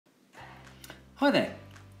Hi there.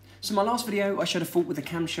 So in my last video I showed a fault with the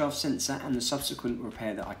camshaft sensor and the subsequent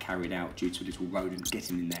repair that I carried out due to a little rodent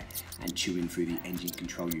getting in there and chewing through the engine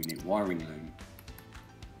control unit wiring loom.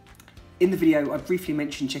 In the video I briefly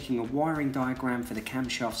mentioned checking a wiring diagram for the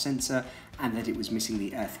camshaft sensor and that it was missing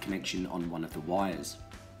the earth connection on one of the wires.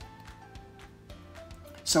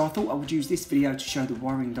 So I thought I would use this video to show the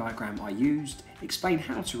wiring diagram I used, explain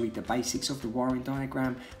how to read the basics of the wiring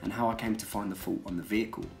diagram and how I came to find the fault on the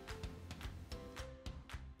vehicle.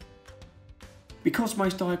 Because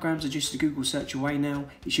most diagrams are just a Google search away now,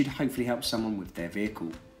 it should hopefully help someone with their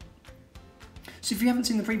vehicle. So if you haven't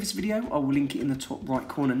seen the previous video, I will link it in the top right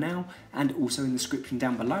corner now and also in the description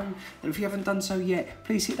down below. And if you haven't done so yet,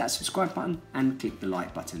 please hit that subscribe button and click the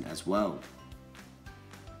like button as well.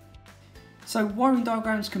 So wiring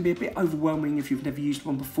diagrams can be a bit overwhelming if you've never used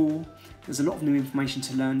one before. There's a lot of new information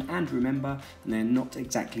to learn and remember, and they're not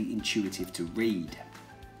exactly intuitive to read.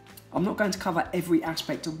 I'm not going to cover every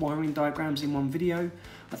aspect of wiring diagrams in one video.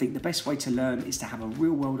 I think the best way to learn is to have a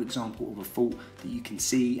real world example of a fault that you can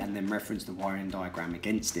see and then reference the wiring diagram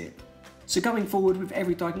against it. So going forward with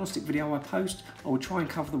every diagnostic video I post, I will try and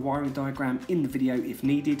cover the wiring diagram in the video if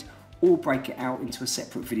needed, or break it out into a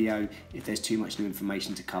separate video if there's too much new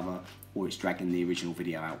information to cover or it's dragging the original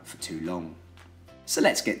video out for too long. So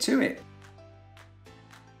let's get to it.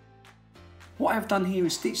 What I've done here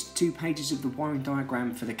is stitched 2 pages of the wiring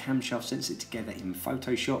diagram for the camshaft sensor together in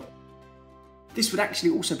Photoshop. This would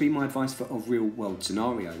actually also be my advice for a real world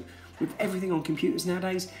scenario. With everything on computers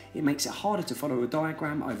nowadays, it makes it harder to follow a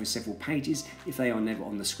diagram over several pages if they are never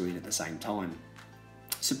on the screen at the same time.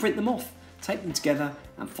 So print them off, tape them together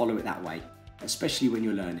and follow it that way, especially when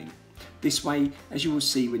you're learning. This way, as you will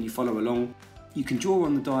see when you follow along, you can draw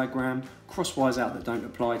on the diagram, cross wires out that don't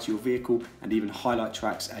apply to your vehicle and even highlight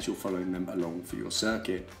tracks as you're following them along for your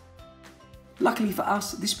circuit. Luckily for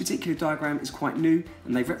us, this particular diagram is quite new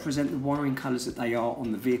and they represent the wiring colours that they are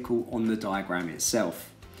on the vehicle on the diagram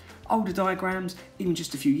itself. Older diagrams, even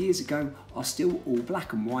just a few years ago, are still all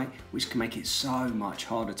black and white, which can make it so much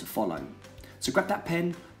harder to follow. So grab that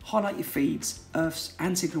pen, highlight your feeds, earths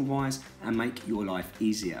and signal wires and make your life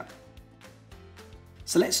easier.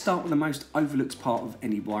 So let's start with the most overlooked part of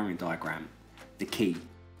any wiring diagram, the key.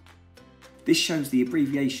 This shows the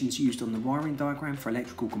abbreviations used on the wiring diagram for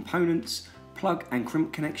electrical components, plug and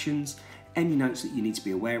crimp connections, any notes that you need to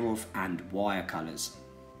be aware of, and wire colours.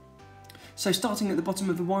 So starting at the bottom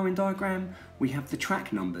of the wiring diagram, we have the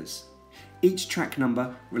track numbers. Each track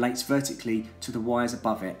number relates vertically to the wires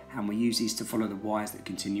above it, and we use these to follow the wires that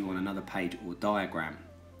continue on another page or diagram.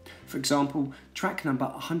 For example, track number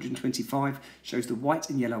 125 shows the white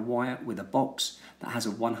and yellow wire with a box that has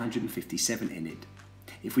a 157 in it.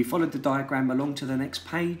 If we followed the diagram along to the next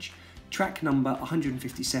page, track number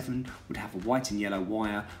 157 would have a white and yellow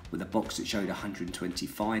wire with a box that showed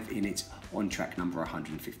 125 in it on track number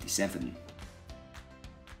 157.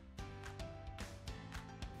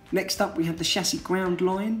 Next up we have the chassis ground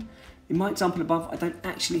line. In my example above, I don't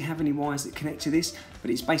actually have any wires that connect to this,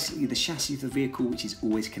 but it's basically the chassis of the vehicle which is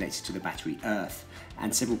always connected to the battery earth,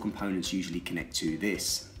 and several components usually connect to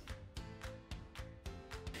this.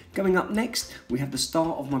 Going up next, we have the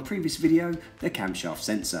start of my previous video, the camshaft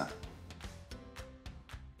sensor.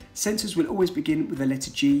 Sensors will always begin with the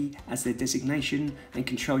letter G as their designation, and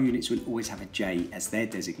control units will always have a J as their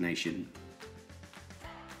designation.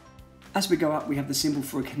 As we go up, we have the symbol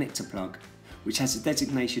for a connector plug, which has the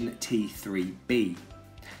designation T3B.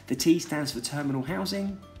 The T stands for terminal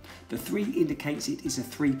housing, the 3 indicates it is a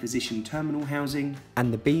 3-position terminal housing,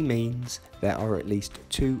 and the B means there are at least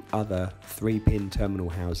 2 other 3-pin terminal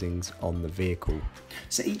housings on the vehicle.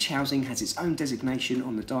 So each housing has its own designation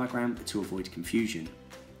on the diagram to avoid confusion.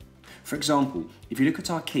 For example, if you look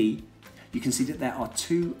at our key, you can see that there are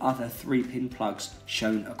 2 other 3-pin plugs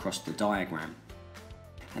shown across the diagram.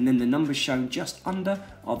 And then the numbers shown just under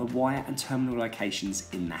are the wire and terminal locations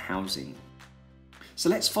in the housing. So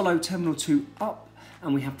let's follow terminal 2 up,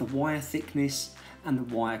 and we have the wire thickness and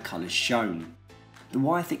the wire colours shown. The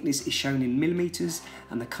wire thickness is shown in millimetres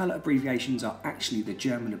and the colour abbreviations are actually the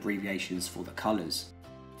German abbreviations for the colours.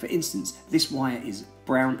 For instance, this wire is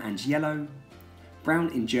brown and yellow, brown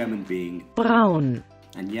in German being braun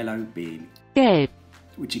and yellow being gelb,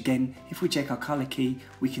 which again, if we check our colour key,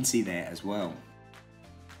 we can see there as well.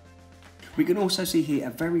 We can also see here a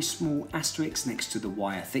very small asterisk next to the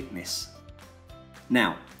wire thickness.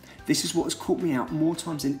 Now, this is what has caught me out more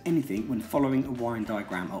times than anything when following a wiring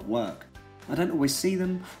diagram at work. I don't always see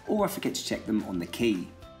them, or I forget to check them on the key.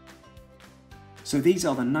 So these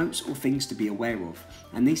are the notes or things to be aware of,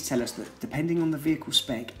 and these tell us that depending on the vehicle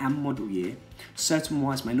spec and model year, certain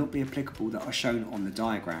wires may not be applicable that are shown on the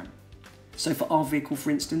diagram. So for our vehicle, for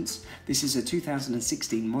instance, this is a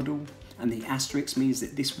 2016 model, and the asterisk means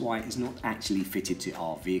that this wire is not actually fitted to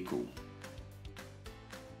our vehicle.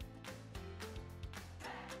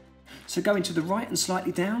 So going to the right and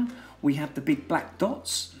slightly down, we have the big black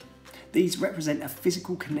dots. These represent a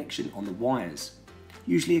physical connection on the wires,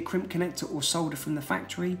 usually a crimp connector or solder from the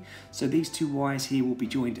factory, so these two wires here will be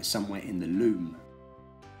joined somewhere in the loom.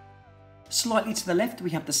 Slightly to the left we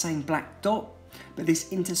have the same black dot, but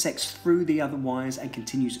this intersects through the other wires and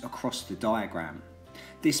continues across the diagram.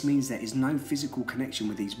 This means there is no physical connection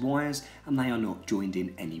with these wires and they are not joined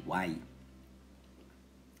in any way.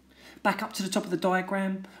 Back up to the top of the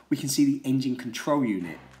diagram, we can see the engine control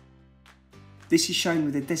unit. This is shown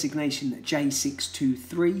with a designation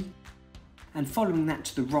J623, and following that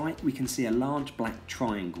to the right we can see a large black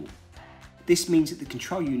triangle. This means that the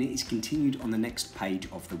control unit is continued on the next page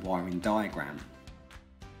of the wiring diagram.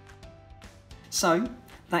 So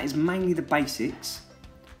that is mainly the basics,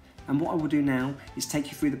 and what I will do now is take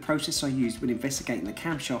you through the process I used when investigating the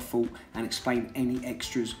camshaft fault and explain any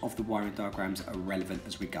extras of the wiring diagrams that are relevant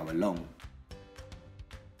as we go along.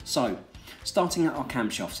 So, starting at our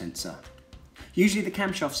camshaft sensor. Usually the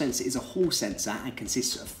camshaft sensor is a hall sensor and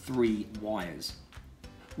consists of 3 wires,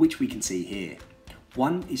 which we can see here.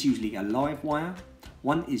 One is usually a live wire,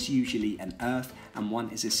 one is usually an earth, and one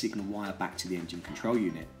is a signal wire back to the engine control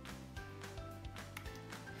unit.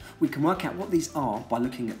 We can work out what these are by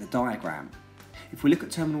looking at the diagram. If we look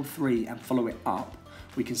at terminal 3 and follow it up,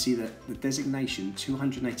 we can see that the designation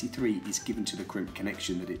 283 is given to the crimp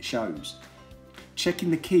connection that it shows.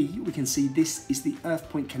 Checking the key, we can see this is the earth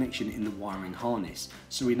point connection in the wiring harness,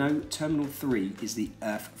 so we know terminal 3 is the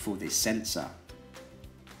earth for this sensor.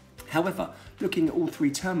 However, looking at all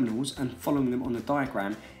 3 terminals and following them on the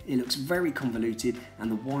diagram, it looks very convoluted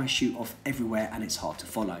and the wires shoot off everywhere and it's hard to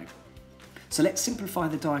follow. So let's simplify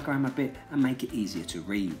the diagram a bit and make it easier to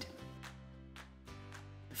read.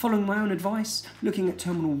 Following my own advice, looking at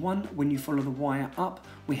terminal 1, when you follow the wire up,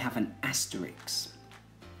 we have an asterisk.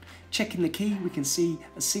 Checking the key, we can see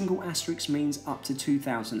a single asterisk means up to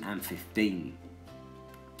 2015.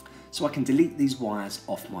 So I can delete these wires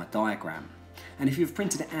off my diagram. And if you've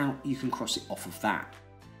printed it out, you can cross it off of that.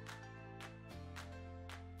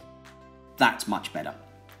 That's much better.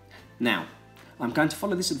 Now, I'm going to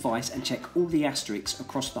follow this advice and check all the asterisks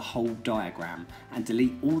across the whole diagram and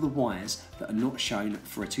delete all the wires that are not shown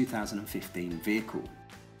for a 2015 vehicle.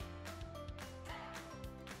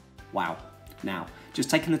 Wow. Now, just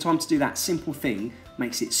taking the time to do that simple thing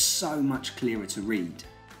makes it so much clearer to read.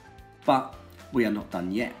 But we are not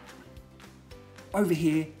done yet. Over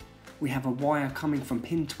here, we have a wire coming from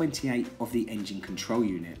pin 28 of the engine control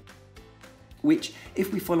unit, which,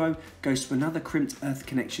 if we follow, goes to another crimped earth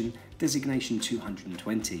connection, designation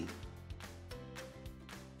 220.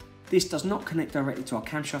 This does not connect directly to our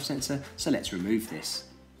camshaft sensor, so let's remove this.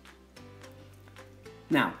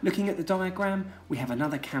 Now, looking at the diagram, we have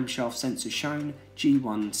another camshaft sensor shown,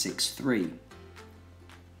 G163.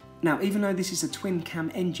 Now, even though this is a twin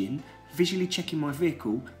cam engine, visually checking my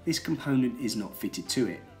vehicle, this component is not fitted to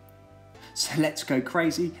it. So let's go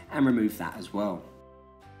crazy and remove that as well.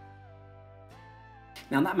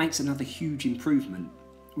 Now that makes another huge improvement.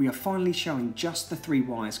 We are finally showing just the 3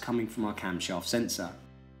 wires coming from our camshaft sensor.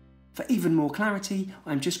 For even more clarity,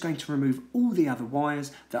 I'm just going to remove all the other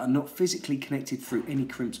wires that are not physically connected through any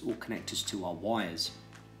crimps or connectors to our wires.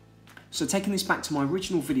 So taking this back to my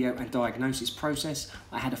original video and diagnosis process,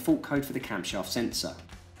 I had a fault code for the camshaft sensor.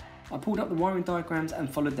 I pulled up the wiring diagrams and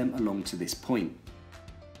followed them along to this point.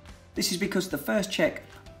 This is because the first check,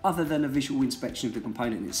 other than a visual inspection of the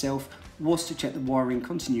component itself, was to check the wiring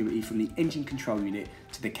continuity from the engine control unit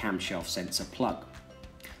to the camshaft sensor plug.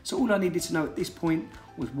 So all I needed to know at this point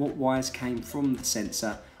was what wires came from the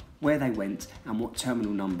sensor, where they went, and what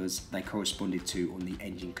terminal numbers they corresponded to on the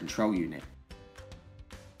engine control unit.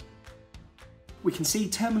 We can see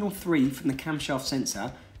terminal 3 from the camshaft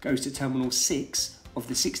sensor goes to terminal 6 of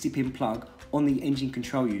the 60-pin plug on the engine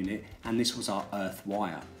control unit, and this was our earth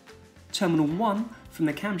wire. Terminal 1 from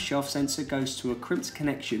the camshaft sensor goes to a crimped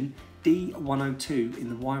connection D102 in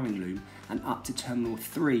the wiring loom and up to terminal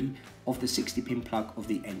 3 of the 60-pin plug of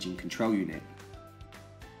the engine control unit.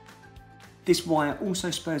 This wire also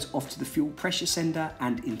spurs off to the fuel pressure sender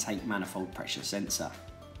and intake manifold pressure sensor.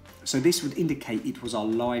 So this would indicate it was our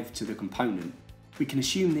live to the component. We can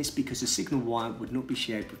assume this because a signal wire would not be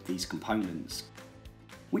shared with these components.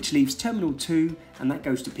 Which leaves terminal 2, and that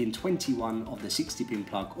goes to pin 21 of the 60-pin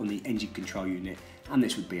plug on the engine control unit, and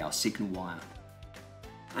this would be our signal wire.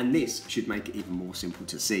 And this should make it even more simple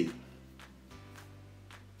to see.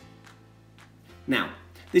 Now,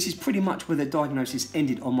 This is pretty much where the diagnosis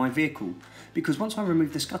ended on my vehicle, because once I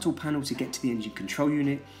removed the scuttle panel to get to the engine control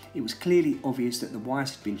unit, it was clearly obvious that the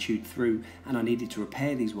wires had been chewed through and I needed to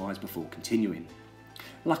repair these wires before continuing.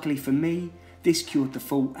 Luckily for me, this cured the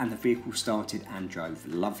fault and the vehicle started and drove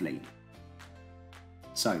lovely.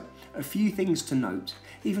 So, a few things to note.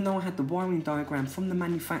 Even though I had the wiring diagram from the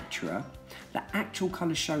manufacturer, the actual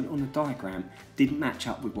colours shown on the diagram didn't match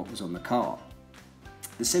up with what was on the car.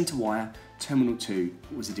 The centre wire, terminal 2,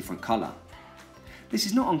 was a different colour. This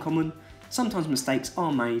is not uncommon. Sometimes mistakes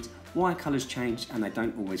are made, wire colours change and they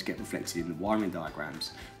don't always get reflected in the wiring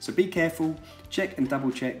diagrams. So be careful, check and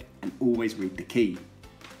double check, and always read the key.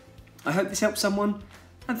 I hope this helps someone,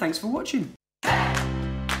 and thanks for watching.